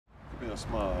Yeah,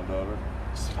 smile, daughter.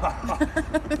 Smile.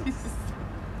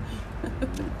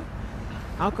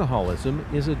 Alcoholism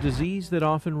is a disease that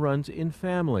often runs in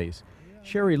families.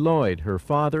 Sherry Lloyd, her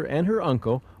father, and her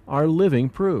uncle are living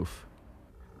proof.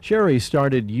 Sherry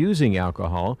started using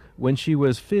alcohol when she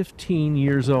was 15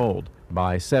 years old.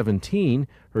 By 17,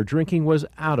 her drinking was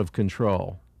out of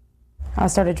control. I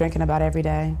started drinking about every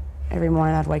day. Every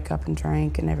morning I'd wake up and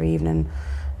drink, and every evening,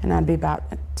 and I'd be about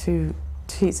 2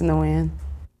 sheets in the wind.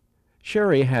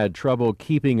 Sherry had trouble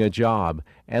keeping a job,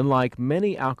 and like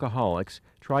many alcoholics,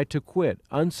 tried to quit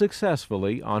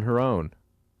unsuccessfully on her own.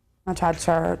 I tried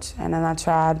church, and then I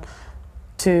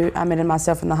admitted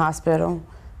myself in the hospital,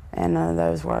 and none of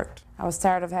those worked. I was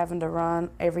tired of having to run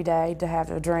every day to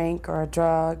have a drink or a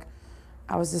drug.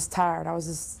 I was just tired. I was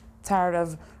just tired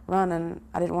of running.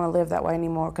 I didn't want to live that way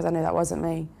anymore because I knew that wasn't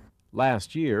me.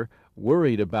 Last year,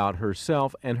 worried about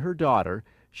herself and her daughter,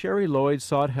 Sherry Lloyd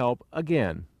sought help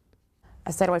again. I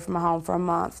stayed away from my home for a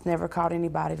month, never called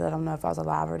anybody to let them know if I was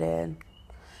alive or dead.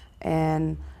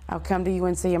 And I'll come to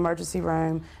UNC emergency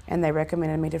room, and they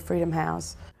recommended me to Freedom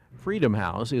House. Freedom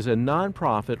House is a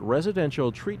nonprofit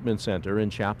residential treatment center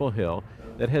in Chapel Hill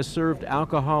that has served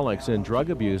alcoholics and drug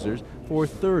abusers for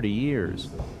 30 years.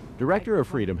 Director of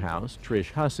Freedom House,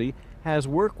 Trish Hussey, has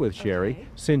worked with Sherry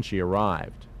since she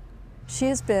arrived. She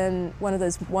has been one of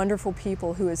those wonderful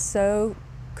people who is so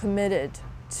committed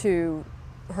to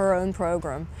her own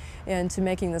program and to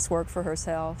making this work for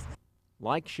herself.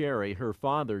 Like Sherry, her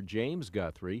father, James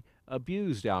Guthrie,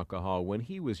 abused alcohol when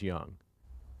he was young.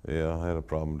 Yeah, I had a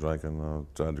problem drinking. I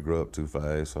tried to grow up too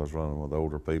fast. I was running with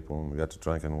older people and got to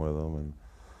drinking with them, and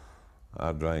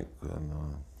I drank. And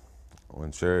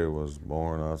when Sherry was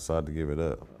born, I decided to give it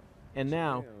up. And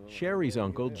now, Sherry's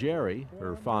uncle, Jerry,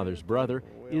 her father's brother,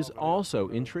 is also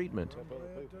in treatment.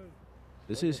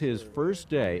 This is his first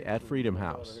day at Freedom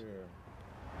House.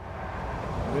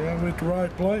 Yeah, I'm at the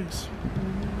right place,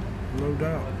 no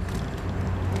doubt.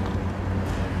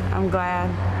 I'm glad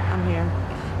I'm here.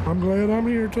 I'm glad I'm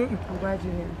here too. I'm glad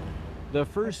you're here. The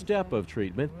first step of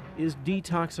treatment is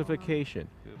detoxification,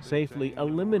 safely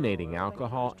eliminating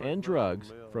alcohol and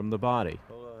drugs from the body.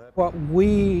 What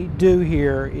we do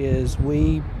here is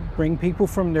we bring people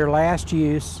from their last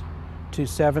use to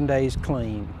 7 days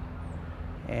clean.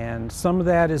 And some of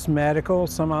that is medical,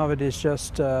 some of it is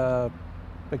just a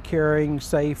caring,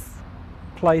 safe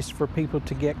place for people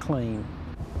to get clean.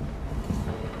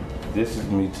 This is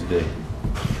me today.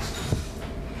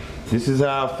 This is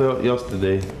how I felt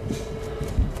yesterday.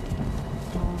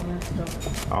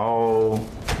 All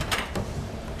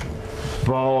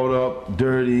balled up,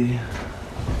 dirty,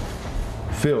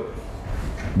 filth.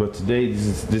 But today,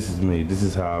 this is me. This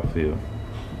is how I feel.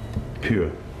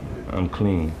 Pure. I'm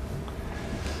clean.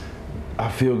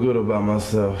 I feel good about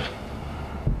myself.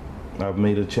 I've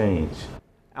made a change.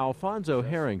 Alfonso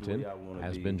Harrington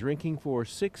has been drinking for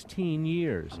 16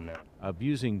 years,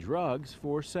 abusing drugs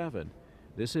for 7.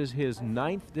 This is his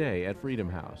 9th day at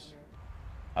Freedom House.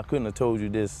 I couldn't have told you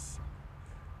this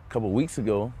a couple weeks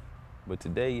ago, but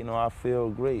today, you know, I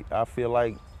feel great. I feel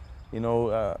like, you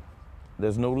know,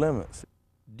 there's no limits.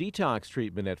 Detox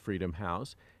treatment at Freedom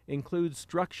House includes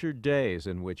structured days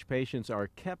in which patients are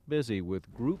kept busy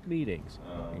with group meetings,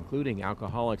 including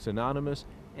Alcoholics Anonymous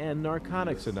and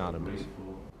Narcotics Anonymous.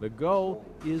 The goal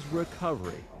is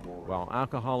recovery. While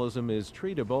alcoholism is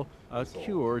treatable, a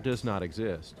cure does not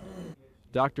exist.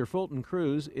 Dr. Fulton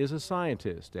Cruz is a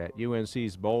scientist at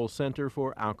UNC's Bowles Center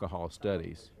for Alcohol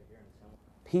Studies.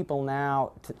 People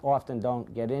now often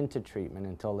don't get into treatment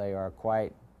until they are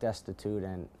quite destitute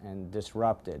and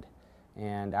disrupted.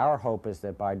 And our hope is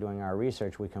that by doing our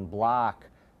research, we can block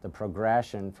the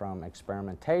progression from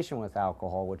experimentation with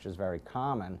alcohol, which is very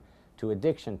common, to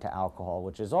addiction to alcohol,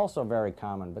 which is also very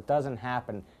common, but doesn't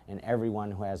happen in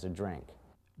everyone who has a drink.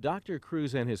 Dr.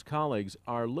 Cruz and his colleagues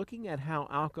are looking at how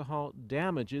alcohol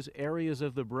damages areas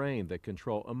of the brain that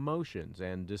control emotions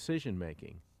and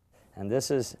decision-making. And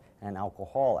this is an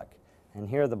alcoholic. And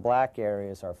here the black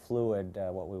areas are fluid,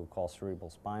 what we would call cerebral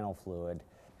spinal fluid.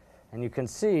 And you can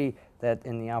see that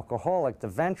in the alcoholic, the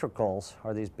ventricles,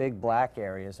 or these big black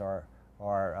areas, are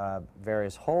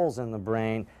various holes in the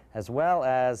brain, as well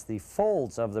as the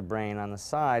folds of the brain on the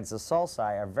sides, the sulci,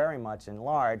 are very much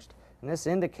enlarged. And this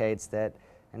indicates that,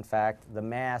 in fact, the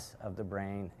mass of the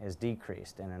brain is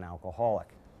decreased in an alcoholic.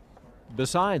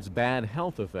 Besides bad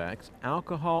health effects,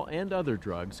 alcohol and other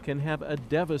drugs can have a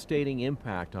devastating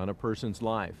impact on a person's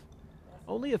life.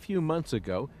 Only a few months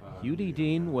ago, Hudie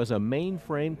Dean was a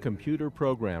mainframe computer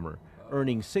programmer,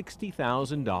 earning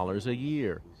 $60,000 a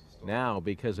year. Now,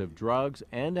 because of drugs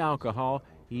and alcohol,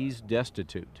 he's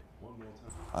destitute.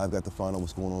 I've got to find out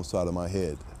what's going on inside of my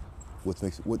head.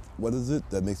 What is it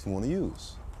that makes me want to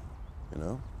use? You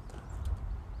know?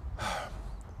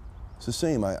 It's the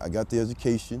same. I got the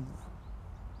education,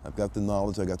 I've got the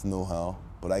knowledge, I got the know-how,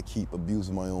 but I keep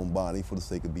abusing my own body for the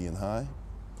sake of being high.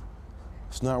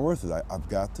 It's not worth it. I've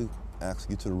got to actually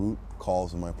get to the root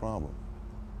cause of my problem,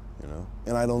 you know?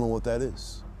 And I don't know what that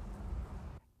is.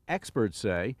 Experts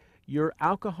say you're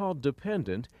alcohol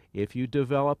dependent if you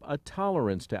develop a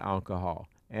tolerance to alcohol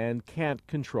and can't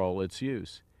control its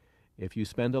use. If you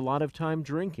spend a lot of time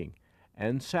drinking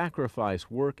and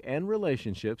sacrifice work and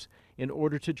relationships in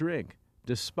order to drink,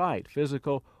 despite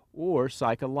physical or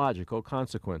psychological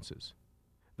consequences.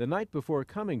 The night before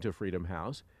coming to Freedom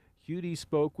House, Hudy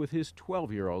spoke with his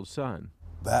 12-year-old son.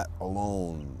 That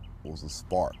alone was a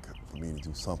spark for me to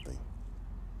do something,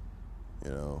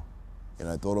 you know? And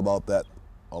I thought about that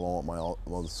along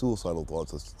with my suicidal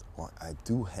thoughts. I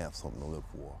do have something to live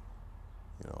for.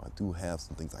 You know, I do have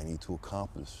some things I need to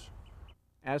accomplish.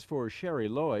 As for Sherry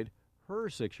Lloyd, her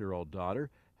 6-year-old daughter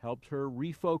helped her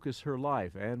refocus her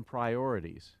life and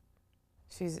priorities.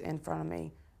 She's in front of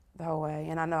me the whole way,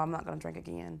 and I know I'm not going to drink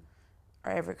again,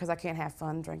 or ever, because I can't have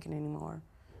fun drinking anymore.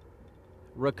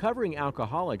 Recovering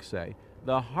alcoholics say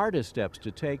the hardest steps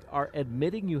to take are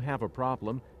admitting you have a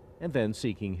problem and then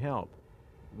seeking help.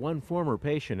 One former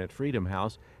patient at Freedom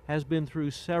House has been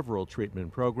through several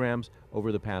treatment programs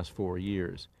over the past 4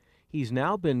 years. He's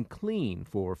now been clean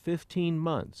for 15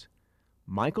 months.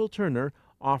 Michael Turner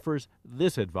offers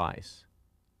this advice.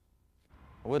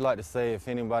 I would like to say if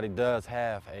anybody does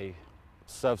have a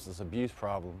substance abuse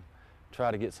problem,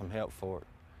 try to get some help for it.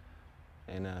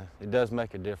 And it does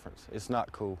make a difference. It's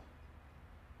not cool.